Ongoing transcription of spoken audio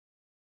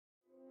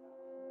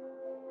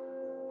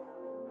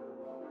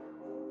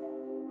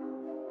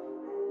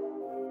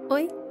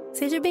Oi,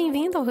 seja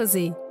bem-vindo ao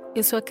Rosé.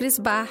 Eu sou a Cris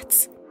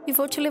Bartz e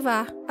vou te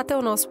levar até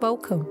o nosso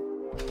balcão.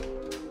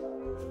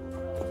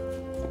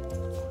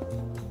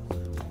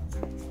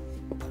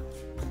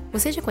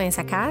 Você já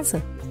conhece a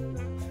casa?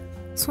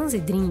 Sons e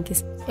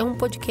Drinks é um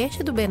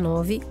podcast do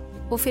B9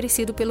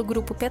 oferecido pelo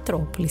Grupo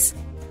Petrópolis.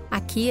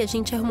 Aqui a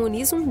gente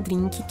harmoniza um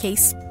drink que é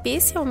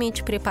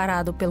especialmente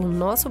preparado pelo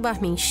nosso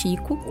barman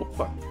Chico.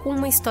 Opa! Com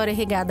uma história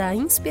regada à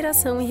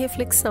inspiração e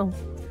reflexão.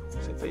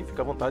 Senta aí,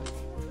 fica à vontade.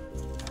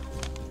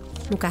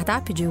 No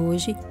cardápio de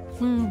hoje,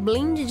 um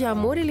blend de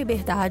amor e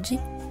liberdade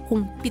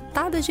com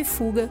pitadas de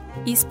fuga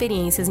e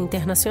experiências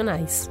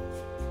internacionais.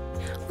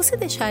 Você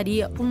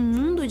deixaria um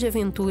mundo de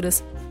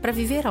aventuras para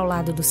viver ao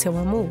lado do seu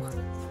amor?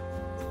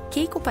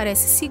 Keiko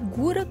parece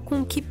segura com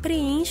o que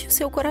preenche o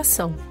seu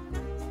coração.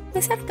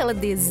 Mas será que ela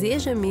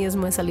deseja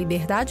mesmo essa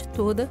liberdade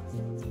toda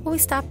ou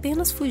está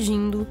apenas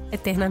fugindo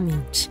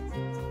eternamente?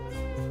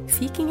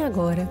 Fiquem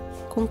agora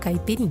com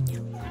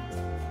Caipirinha.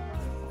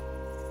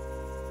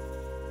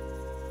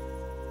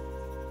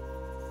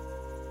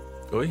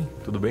 Oi,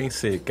 tudo bem?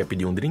 Você quer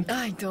pedir um drink?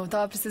 Então, eu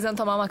tava precisando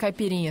tomar uma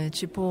caipirinha,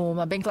 tipo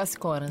uma bem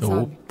classicona, sabe?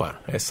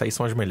 Opa, essas aí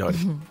são as melhores.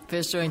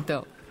 Fechou,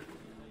 então.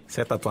 Você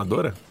é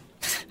tatuadora?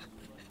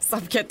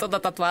 Sabe que é toda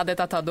tatuada é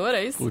tatuadora,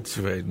 é isso? Putz,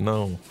 velho,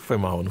 não, foi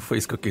mal, não foi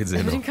isso que eu quis dizer,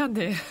 não.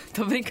 Brincadeira,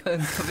 tô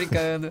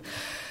brincando.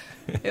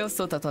 Eu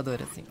sou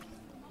tatuadora, sim.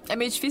 É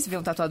meio difícil ver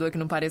um tatuador que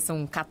não pareça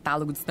um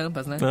catálogo de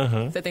estampas, né?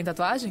 Aham. Você tem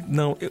tatuagem?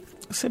 Não, eu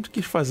sempre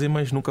quis fazer,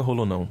 mas nunca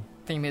rolou, não.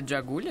 Tem medo de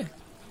agulha?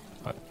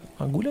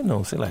 Agulha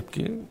não, sei lá,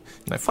 porque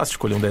não é fácil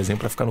escolher um desenho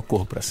pra ficar no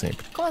corpo pra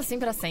sempre. Como assim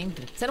pra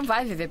sempre? Você não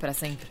vai viver pra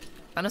sempre.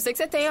 A não ser que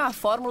você tenha a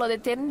fórmula da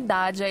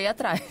eternidade aí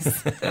atrás.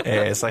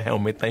 Essa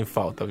realmente tá em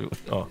falta, viu?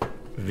 Ó,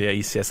 vê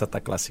aí se essa tá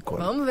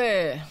classicona. Vamos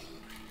ver.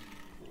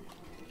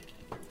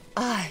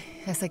 Ai,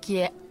 essa aqui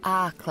é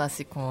a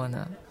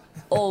classicona.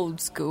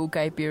 Old school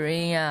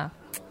caipirinha.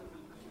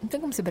 Não tem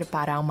como você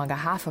preparar uma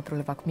garrafa pra eu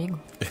levar comigo?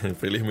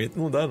 Infelizmente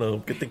não dá, não,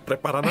 porque tem que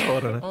preparar na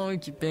hora, né? Ai,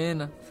 que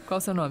pena. Qual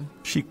o seu nome?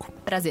 Chico.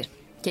 Prazer.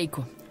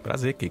 Keiko.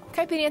 Prazer, Kiko.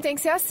 Caipirinha tem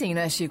que ser assim,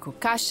 né, Chico?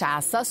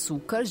 Cachaça,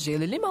 açúcar,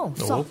 gelo e limão.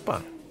 Só.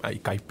 Opa! Aí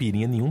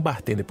caipirinha nenhum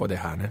bartender pode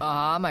errar, né?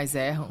 Ah, mas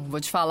erram.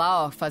 Vou te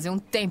falar, ó, fazia um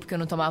tempo que eu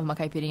não tomava uma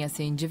caipirinha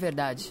assim, de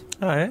verdade.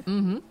 Ah, é?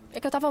 Uhum. É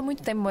que eu tava há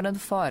muito tempo morando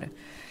fora.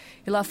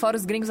 E lá fora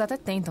os gringos até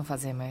tentam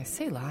fazer, mas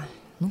sei lá,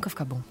 nunca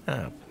fica bom.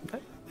 Ah,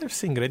 deve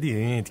ser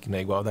ingrediente, que não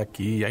é igual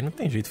daqui. Aí não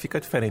tem jeito, fica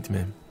diferente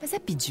mesmo. Mas é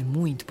pedir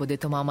muito poder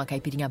tomar uma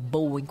caipirinha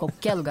boa em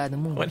qualquer lugar do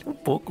mundo? Olha um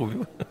pouco,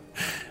 viu?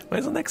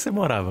 Mas onde é que você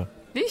morava?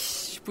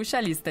 Vixe, puxa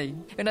a lista aí.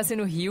 Eu nasci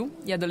no Rio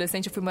e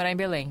adolescente eu fui morar em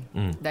Belém.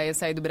 Daí eu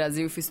saí do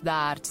Brasil e fui estudar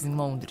artes em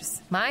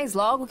Londres. Mas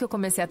logo que eu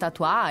comecei a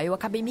tatuar, eu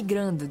acabei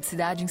migrando de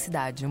cidade em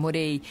cidade. Eu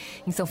morei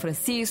em São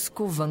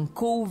Francisco,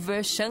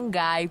 Vancouver,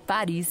 Xangai,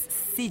 Paris,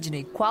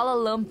 Sydney, Kuala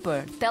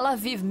Lumpur, Tel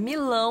Aviv,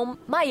 Milão,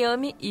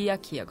 Miami e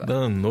aqui agora.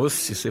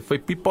 Danou-se, você foi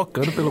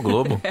pipocando pelo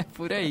globo. É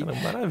por aí.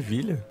 Cara,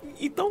 maravilha.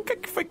 Então o que é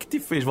que foi que te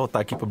fez voltar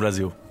aqui pro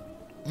Brasil?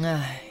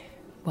 Ai,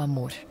 o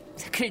amor.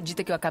 Você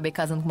acredita que eu acabei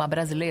casando com uma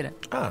brasileira?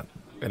 Ah,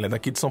 ela é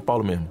daqui de São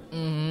Paulo mesmo.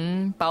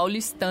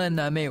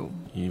 Paulistana, meu.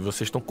 E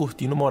vocês estão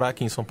curtindo morar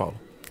aqui em São Paulo?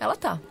 Ela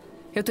tá.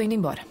 Eu tô indo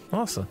embora.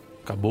 Nossa,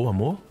 acabou o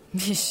amor?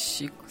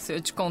 Vixe, Chico, se eu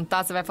te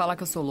contar, você vai falar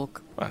que eu sou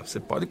louca. Ah, você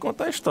pode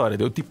contar a história.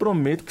 Eu te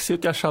prometo que se eu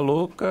te achar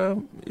louca,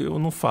 eu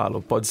não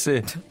falo. Pode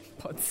ser?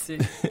 Pode ser.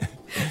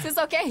 Você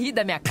só quer rir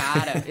da minha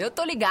cara. Eu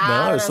tô ligada.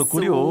 Não, eu sou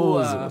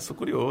curioso. sua. Eu sou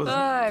curioso.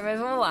 Ai, mas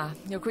vamos lá.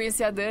 Eu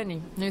conheci a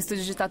Dani no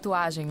estúdio de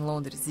tatuagem em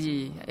Londres.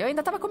 E eu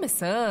ainda tava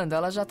começando,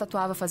 ela já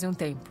tatuava fazia um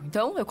tempo.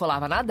 Então eu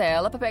colava na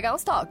dela pra pegar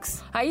uns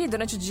toques. Aí,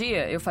 durante o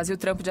dia, eu fazia o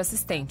trampo de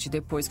assistente.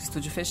 Depois que o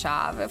estúdio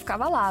fechava, eu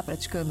ficava lá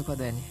praticando com a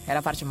Dani. Era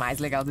a parte mais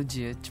legal do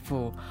dia.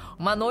 Tipo,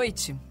 uma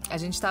noite, a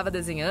gente tava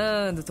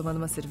desenhando, tomando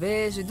uma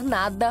cerveja e do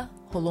nada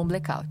rolou um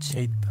blackout.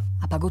 Eita.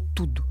 Apagou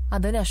tudo. A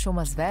Dani achou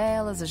umas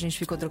velas, a gente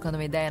ficou trocando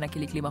uma ideia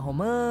naquele clima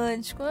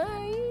romântico.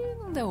 Aí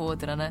não deu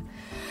outra, né?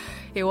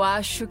 Eu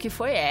acho que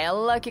foi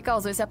ela que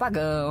causou esse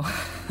apagão.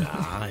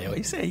 Ah,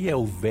 isso aí é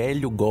o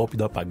velho golpe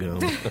do apagão.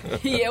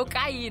 E eu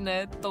caí,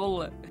 né?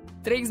 Tola.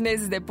 3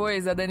 meses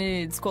depois, a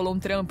Dani descolou um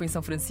trampo em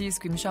São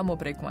Francisco e me chamou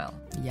pra ir com ela.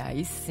 E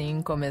aí sim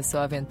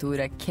começou a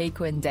aventura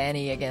Keiko and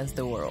Dani Against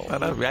the World.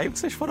 Maravilha. Aí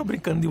vocês foram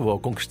brincando de voo,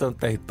 conquistando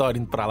território,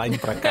 indo pra lá, indo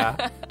pra cá.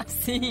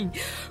 Sim,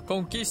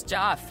 conquiste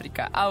a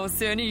África, a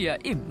Oceania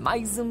e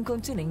mais um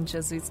continente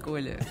à sua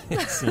escolha.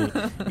 Sim.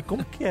 E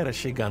como que era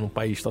chegar num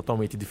país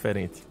totalmente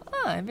diferente?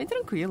 Ah, é bem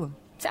tranquilo.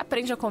 Você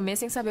aprende a comer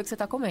sem saber o que você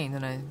tá comendo,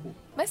 né?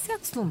 Mas você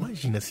acostuma.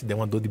 Imagina se der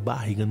uma dor de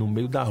barriga no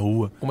meio da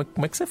rua. Como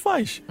é que você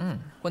faz?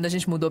 Quando a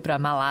gente mudou pra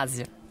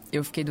Malásia,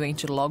 eu fiquei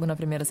doente logo na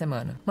primeira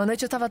semana. Uma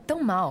noite eu tava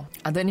tão mal,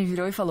 a Dani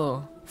virou e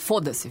falou: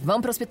 foda-se,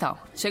 vamos pro hospital.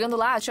 Chegando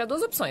lá, tinha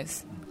 2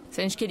 opções.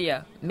 Se a gente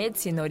queria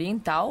medicina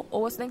oriental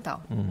ou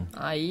ocidental.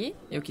 Aí,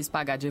 eu quis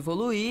pagar de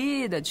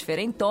evoluída,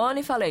 diferentona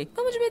e falei: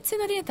 vamos de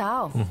medicina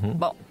oriental.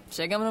 Bom,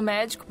 Chegamos no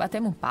médico,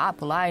 batemos um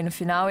papo lá e no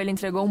final ele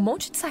entregou um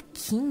monte de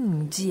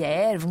saquinho de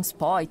erva, uns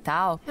pó e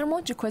tal. Era um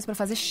monte de coisa pra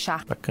fazer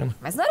chá. Bacana.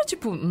 Mas não era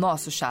tipo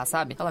nosso chá,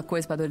 sabe? Aquela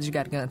coisa pra dor de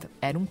garganta.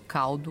 Era um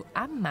caldo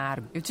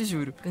amargo. Eu te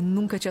juro, eu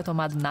nunca tinha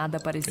tomado nada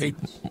parecido. Ei,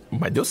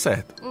 mas deu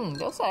certo.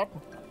 Deu certo.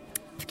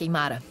 Fiquei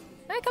mara.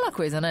 É aquela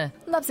coisa, né?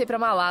 Não dá pra você ir pra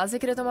Malásia e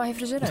querer tomar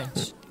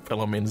refrigerante.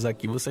 Pelo menos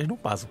aqui vocês não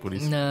passam por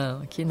isso.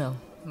 Não, aqui não.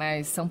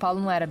 Mas São Paulo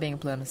não era bem o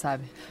plano,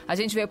 sabe? A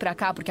gente veio pra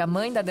cá porque a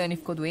mãe da Dani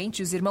ficou doente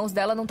e os irmãos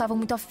dela não estavam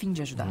muito afim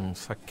de ajudar.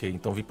 Saquei.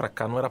 Então vir pra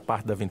cá não era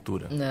parte da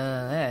aventura.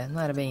 Não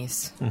era bem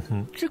isso.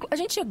 Chico, a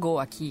gente chegou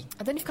aqui,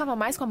 a Dani ficava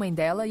mais com a mãe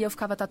dela e eu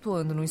ficava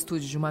tatuando no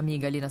estúdio de uma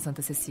amiga ali na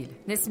Santa Cecília.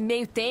 Nesse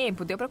meio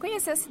tempo, deu pra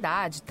conhecer a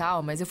cidade e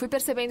tal, mas eu fui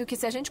percebendo que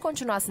se a gente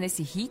continuasse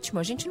nesse ritmo,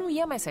 a gente não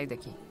ia mais sair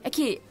daqui. É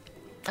que,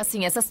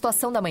 assim, essa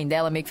situação da mãe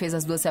dela meio que fez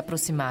as duas se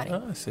aproximarem.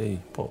 Ah,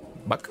 sei. Pô,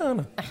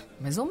 bacana.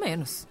 Mais ou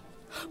menos.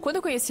 Quando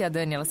eu conheci a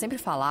Dani, ela sempre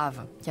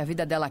falava que a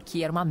vida dela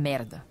aqui era uma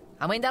merda.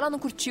 A mãe dela não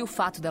curtia o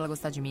fato dela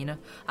gostar de mina,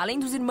 além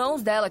dos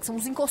irmãos dela, que são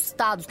uns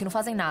encostados, que não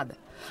fazem nada.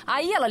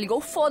 Aí ela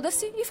ligou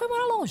foda-se e foi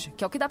morar longe,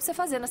 que é o que dá pra você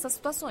fazer nessas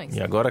situações.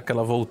 E agora que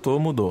ela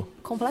voltou, mudou.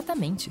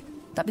 Completamente.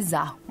 Tá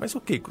bizarro. Mas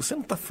ok, você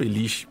não tá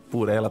feliz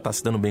por ela tá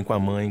se dando bem com a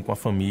mãe, com a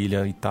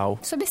família e tal?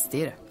 Isso é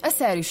besteira. É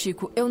sério,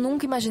 Chico, eu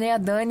nunca imaginei a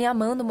Dani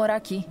amando morar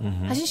aqui.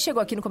 A gente chegou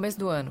aqui no começo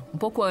do ano, um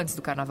pouco antes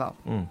do carnaval.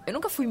 Eu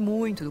nunca fui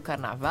muito do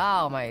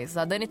carnaval, mas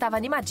a Dani tava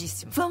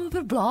animadíssima. Vamos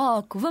pro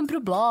bloco, vamos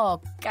pro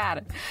bloco.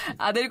 Cara,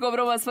 a Dani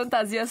comprou umas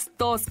fantasias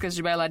toscas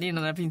de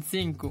bailarina na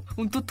 25.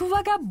 Um tutu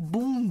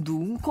vagabundo,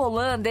 um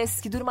colã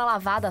desses que dura uma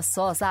lavada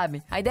só,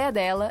 sabe? A ideia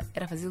dela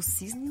era fazer o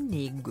cisne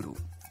negro.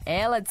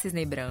 Ela de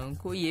cisne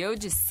branco e eu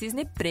de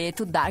cisne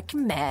preto dark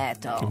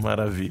metal. Que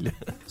maravilha.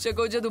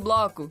 Chegou o dia do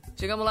bloco,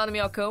 chegamos lá no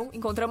Minhocão,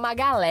 encontramos uma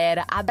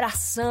galera,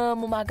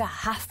 abraçamos uma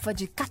garrafa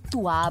de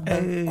catuaba,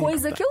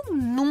 coisa que eu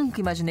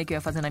nunca imaginei que eu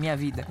ia fazer na minha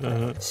vida.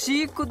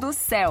 Chico do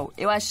céu,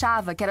 eu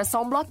achava que era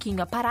só um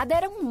bloquinho, a parada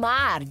era um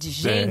mar de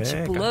gente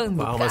pulando,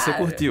 cara. Mas você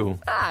curtiu?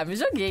 Ah, me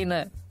joguei,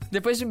 né?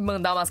 Depois de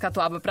mandar umas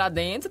catuabas pra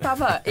dentro,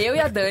 tava eu e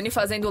a Dani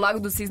fazendo o Lago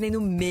do Cisne no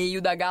meio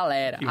da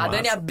galera. Que a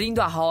Dani massa. abrindo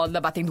a roda,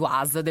 batendo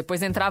asa.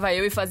 Depois entrava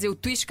eu e fazia o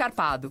twist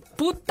carpado.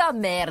 Puta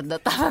merda,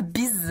 tava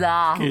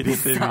bizarro. Queria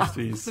ter bizarro.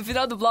 visto isso. No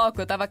final do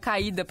bloco, eu tava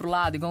caída pro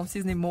lado, igual um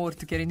cisne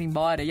morto, querendo ir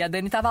embora. E a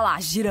Dani tava lá,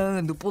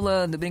 girando,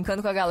 pulando,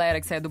 brincando com a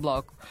galera que saía do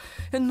bloco.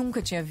 Eu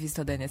nunca tinha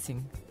visto a Dani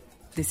assim,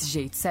 desse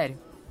jeito, sério.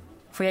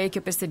 Foi aí que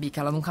eu percebi que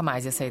ela nunca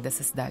mais ia sair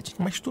dessa cidade.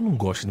 Mas tu não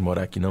gosta de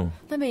morar aqui, não?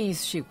 Não é bem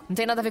isso, Chico. Não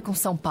tem nada a ver com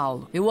São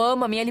Paulo. Eu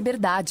amo a minha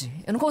liberdade.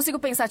 Eu não consigo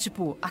pensar,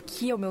 tipo,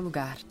 aqui é o meu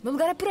lugar. Meu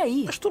lugar é por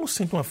aí. Mas tu não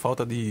sente uma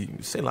falta de,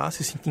 sei lá,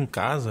 se sentir em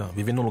casa,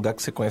 viver num lugar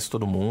que você conhece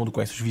todo mundo,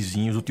 conhece os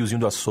vizinhos, o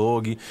tiozinho do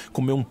açougue,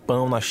 comer um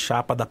pão na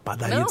chapa da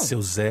padaria de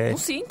seu Zé? Não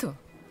sinto.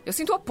 Eu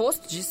sinto o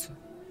oposto disso.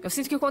 Eu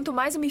sinto que quanto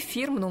mais eu me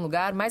firmo num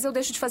lugar, mais eu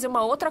deixo de fazer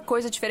uma outra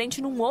coisa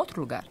diferente num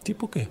outro lugar.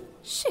 Tipo o quê?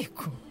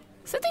 Chico,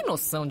 você tem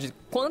noção de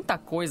quanta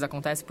coisa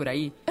acontece por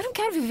aí? Eu não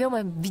quero viver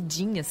uma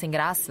vidinha sem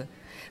graça.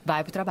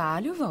 Vai pro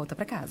trabalho, volta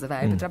pra casa.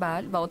 Vai pro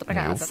trabalho, volta pra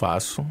casa. Eu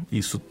faço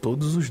isso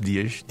todos os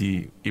dias,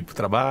 de ir pro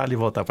trabalho e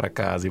voltar pra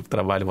casa, ir pro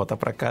trabalho e voltar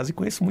pra casa, e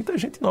conheço muita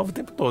gente nova o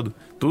tempo todo.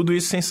 Tudo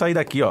isso sem sair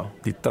daqui, ó,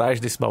 de trás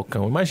desse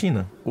balcão.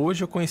 Imagina,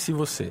 hoje eu conheci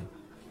você.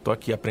 Tô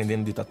aqui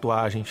aprendendo de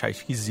tatuagem, chá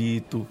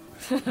esquisito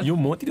e um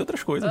monte de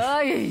outras coisas.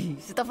 Ai,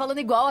 você tá falando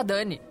igual a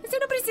Dani. Você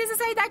não precisa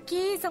sair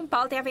daqui. São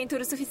Paulo tem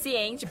aventura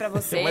suficiente pra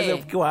você. Mas é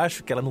porque eu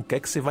acho que ela não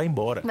quer que você vá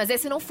embora. Mas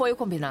esse não foi o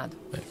combinado.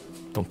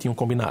 Então tinha um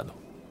combinado.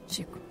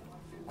 Chico,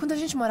 quando a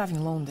gente morava em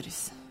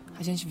Londres,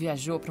 a gente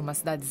viajou pra uma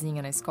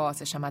cidadezinha na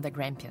Escócia chamada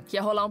Grampian, que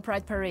ia rolar um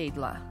Pride Parade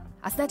lá.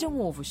 A cidade é um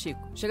ovo, Chico.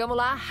 Chegamos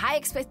lá, high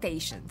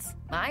expectations.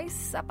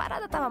 Mas a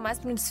parada tava mais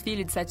pra um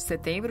desfile de 7 de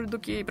setembro do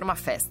que pra uma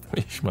festa.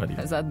 Ixi, Maria.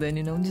 Mas a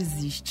Dani não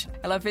desiste.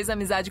 Ela fez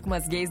amizade com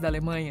umas gays da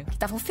Alemanha que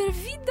estavam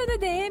fervidas no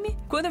EDM.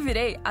 Quando eu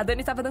virei, a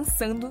Dani tava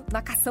dançando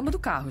na caçamba do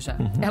carro já.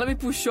 Ela me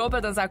puxou pra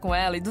dançar com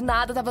ela e do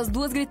nada tava as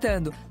duas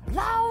gritando: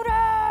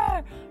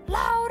 Louder!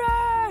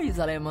 Louder! E os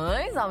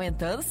alemães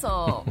aumentando o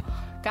som.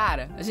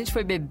 Cara, a gente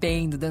foi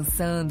bebendo,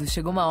 dançando.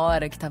 Chegou uma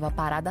hora que tava a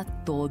parada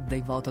toda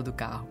em volta do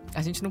carro.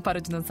 A gente não parou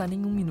de dançar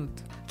nem um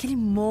minuto. Aquele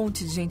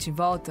monte de gente em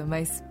volta,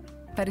 mas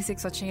parecia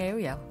que só tinha eu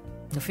e ela.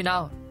 No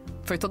final,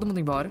 foi todo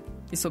mundo embora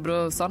e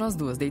sobrou só nós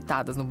duas,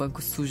 deitadas no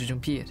banco sujo de um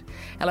pier.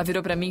 Ela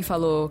virou pra mim e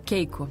falou: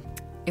 Keiko,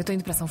 eu tô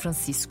indo pra São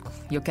Francisco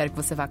e eu quero que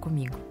você vá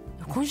comigo.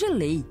 Eu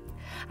congelei.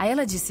 Aí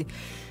ela disse: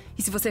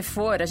 e se você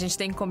for, a gente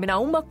tem que combinar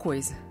uma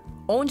coisa.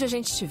 Onde a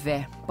gente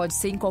estiver, pode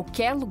ser em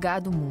qualquer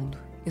lugar do mundo.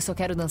 Eu só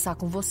quero dançar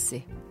com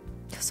você.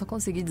 Eu só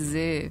consegui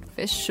dizer: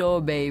 fechou,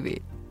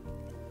 baby.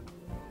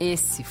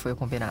 Esse foi o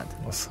combinado.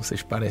 Nossa,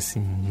 vocês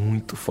parecem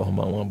muito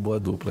formar uma boa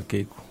dupla,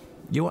 Keiko.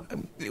 E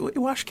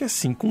eu acho que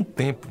assim, com o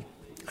tempo,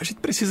 a gente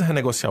precisa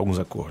renegociar alguns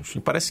acordos. E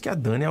parece que a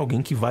Dani é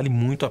alguém que vale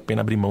muito a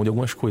pena abrir mão de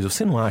algumas coisas.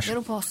 Você não acha? Eu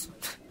não posso.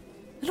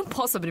 Eu não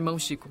posso abrir mão,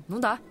 Chico. Não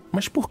dá.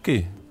 Mas por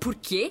quê? Por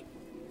quê?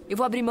 Eu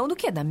vou abrir mão do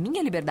quê? Da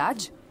minha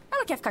liberdade?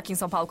 Ela quer ficar aqui em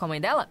São Paulo com a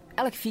mãe dela?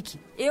 Ela que fique.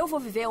 Eu vou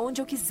viver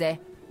onde eu quiser.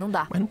 Não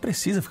dá. Mas não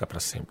precisa ficar pra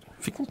sempre.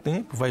 Fica um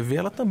tempo, vai ver,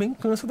 ela também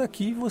cansa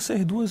daqui e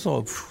vocês duas,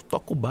 ó,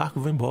 toca o barco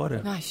e vão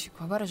embora. Ai,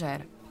 Chico, agora já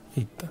era.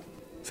 Eita,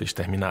 vocês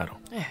terminaram.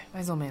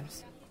 Mais ou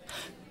menos.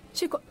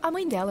 Chico, a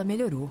mãe dela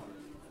melhorou.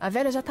 A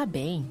velha já tá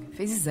bem,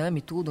 fez exame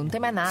e tudo, não tem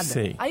mais nada.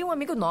 Sei. Aí um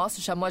amigo nosso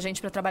chamou a gente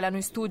pra trabalhar no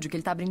estúdio que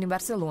ele tá abrindo em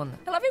Barcelona.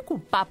 Ela veio com o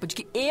papo de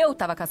que eu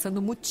tava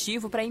caçando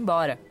motivo pra ir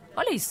embora.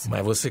 Olha isso.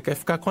 Mas você quer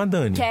ficar com a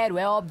Dani. Quero,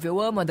 é óbvio, eu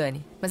amo a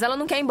Dani. Mas ela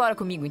não quer ir embora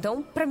comigo,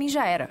 então pra mim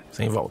já era.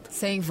 Sem volta.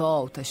 Sem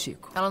volta,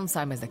 Chico. Ela não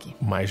sai mais daqui.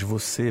 Mas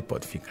você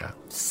pode ficar.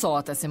 Só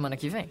até semana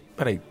que vem.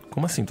 Peraí,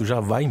 como assim? Tu já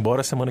vai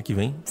embora semana que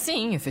vem?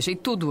 Sim, eu fechei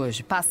tudo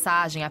hoje.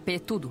 Passagem, AP,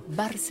 tudo.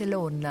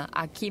 Barcelona,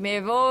 aqui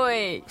me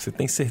voe. Você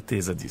tem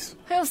certeza disso?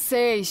 Eu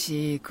sei,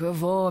 Chico, eu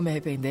vou me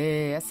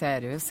arrepender, é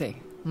sério, eu sei.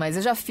 Mas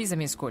eu já fiz a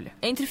minha escolha.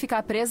 Entre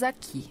ficar presa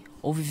aqui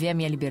ou viver a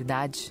minha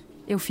liberdade,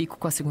 eu fico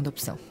com a segunda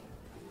opção.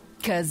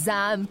 'Cause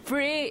I'm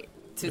free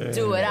to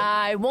do what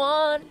I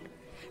want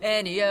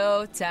any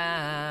old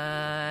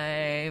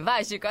time.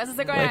 Vai, Chico, essa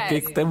você conhece.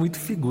 É que tu é muito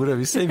figura,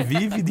 viu? Você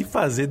vive de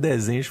fazer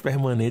desenhos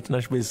permanentes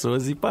nas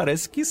pessoas e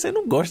parece que você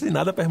não gosta de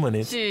nada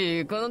permanente.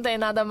 Chico, não tem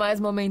nada mais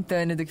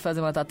momentâneo do que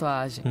fazer uma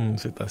tatuagem.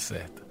 Você tá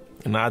certa.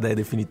 Nada é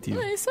definitivo.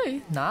 É isso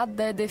aí,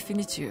 nada é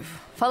definitivo.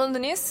 Falando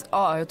nisso,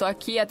 ó, eu tô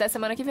aqui até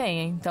semana que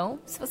vem, hein? Então,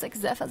 se você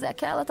quiser fazer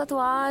aquela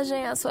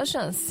tatuagem, é a sua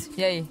chance.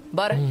 E aí,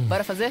 bora?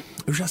 Bora fazer?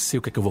 Eu já sei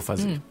o que é que eu vou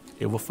fazer.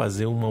 Eu vou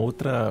fazer uma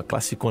outra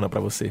classicona pra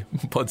você.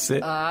 Pode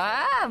ser?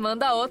 Ah,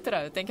 manda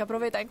outra. Eu tenho que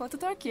aproveitar enquanto eu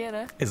tô aqui,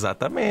 né?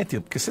 Exatamente,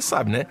 porque você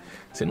sabe, né?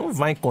 Você não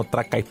vai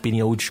encontrar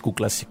caipirinha old school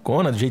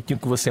classicona do jeitinho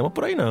que você ama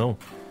por aí, não.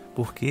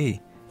 Porque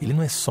ele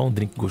não é só um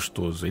drink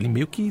gostoso. Ele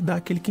meio que dá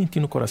aquele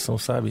quentinho no coração,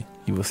 sabe?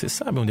 E você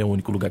sabe onde é o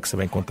único lugar que você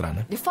vai encontrar,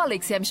 né? Eu falei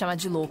que você ia me chamar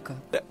de louca.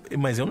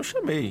 Mas eu não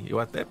chamei. Eu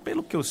até,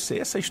 pelo que eu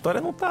sei, essa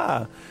história não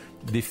tá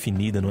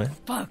definida, não é?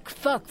 Fuck.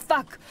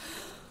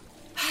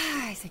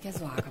 Ai, você quer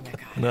zoar com a minha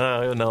cara.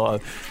 Não, eu não, ó.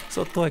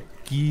 Só tô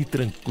aqui,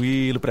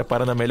 tranquilo,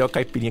 preparando a melhor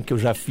caipirinha que eu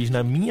já fiz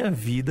na minha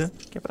vida,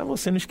 que é pra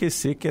você não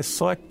esquecer que é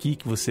só aqui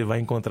que você vai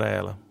encontrar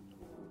ela.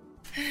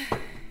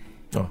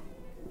 Ó,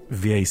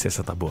 vê aí se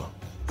essa tá boa.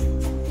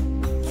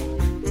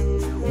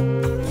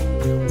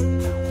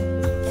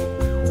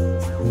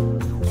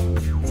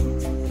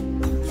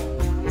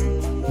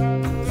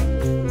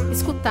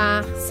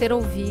 Escutar, ser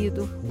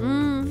ouvido,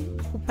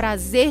 o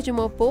prazer de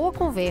uma boa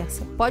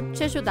conversa pode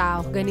te ajudar a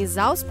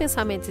organizar os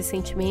pensamentos e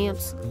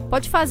sentimentos,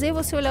 pode fazer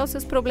você olhar os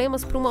seus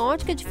problemas por uma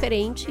ótica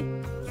diferente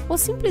ou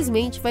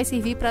simplesmente vai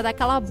servir para dar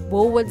aquela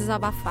boa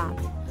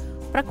desabafada.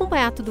 Para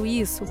acompanhar tudo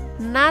isso,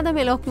 nada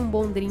melhor que um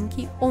bom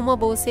drink ou uma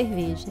boa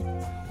cerveja.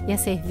 E a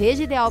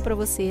cerveja ideal para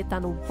você está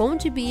no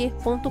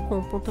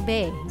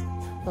bondebeer.com.br.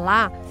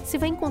 Lá, você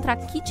vai encontrar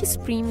kits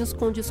premiums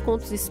com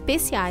descontos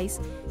especiais,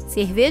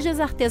 cervejas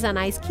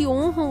artesanais que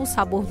honram o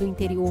sabor do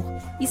interior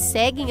e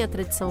seguem a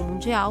tradição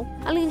mundial,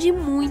 além de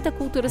muita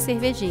cultura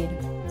cervejeira.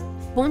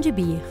 Bonde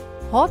Beer,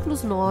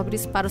 rótulos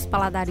nobres para os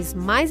paladares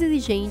mais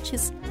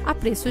exigentes a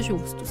preços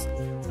justos.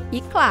 E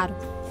claro,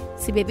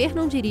 se beber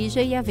não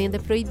dirija e a venda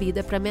é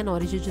proibida para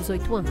menores de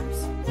 18 anos.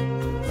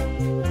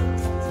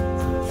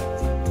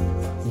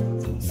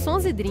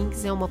 Sons e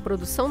Drinks é uma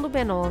produção do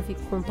B9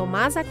 com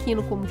Tomás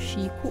Aquino como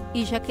Chico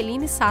e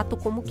Jaqueline Sato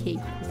como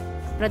Keiko.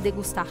 Para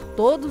degustar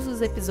todos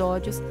os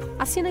episódios,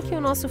 assina aqui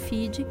o nosso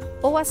feed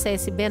ou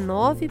acesse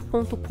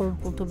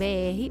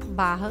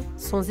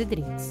b9.com.br/Sons e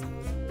Drinks.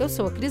 Eu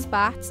sou a Cris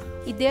Bartz,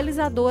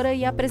 idealizadora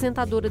e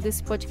apresentadora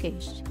desse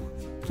podcast.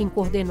 Quem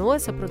coordenou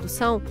essa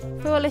produção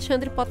foi o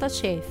Alexandre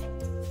Potashev.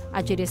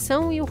 A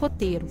direção e o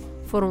roteiro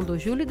foram do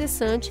Júlio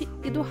Desante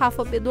e do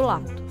Rafa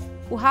Bedulato.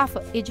 O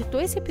Rafa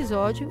editou esse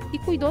episódio e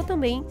cuidou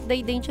também da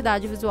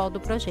identidade visual do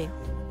projeto.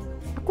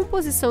 A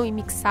composição e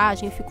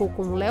mixagem ficou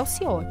com o Léo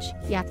Ciotti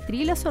e a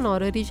trilha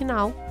sonora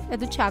original é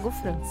do Thiago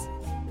França.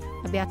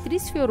 A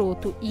Beatriz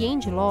Fioroto e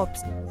Andy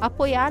Lopes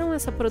apoiaram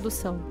essa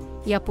produção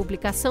e a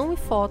publicação e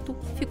foto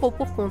ficou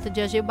por conta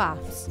de AG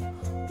Barros.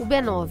 O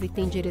B9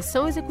 tem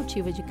direção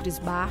executiva de Cris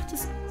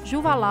Bartz,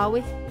 Juva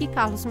Lauer e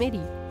Carlos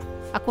Meri.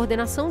 A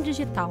coordenação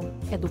digital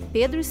é do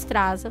Pedro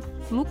Estraza,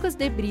 Lucas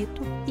De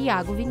Brito e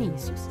Iago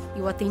Vinícius.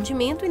 E o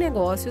atendimento e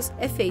negócios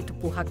é feito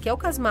por Raquel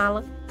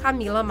Casmala,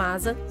 Camila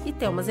Maza e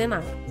Thelma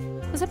Zenaro.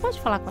 Você pode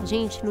falar com a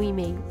gente no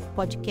e-mail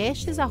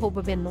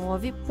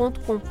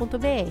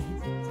podcasts@b9.com.br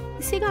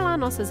e siga lá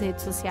nossas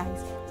redes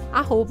sociais,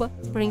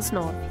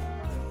 @Brains9.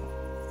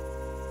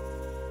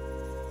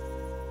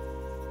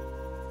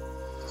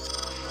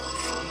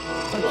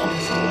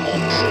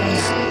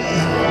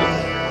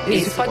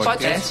 Esse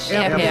podcast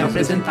é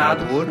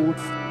apresentado por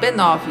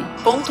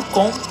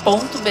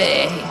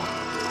b9.com.br.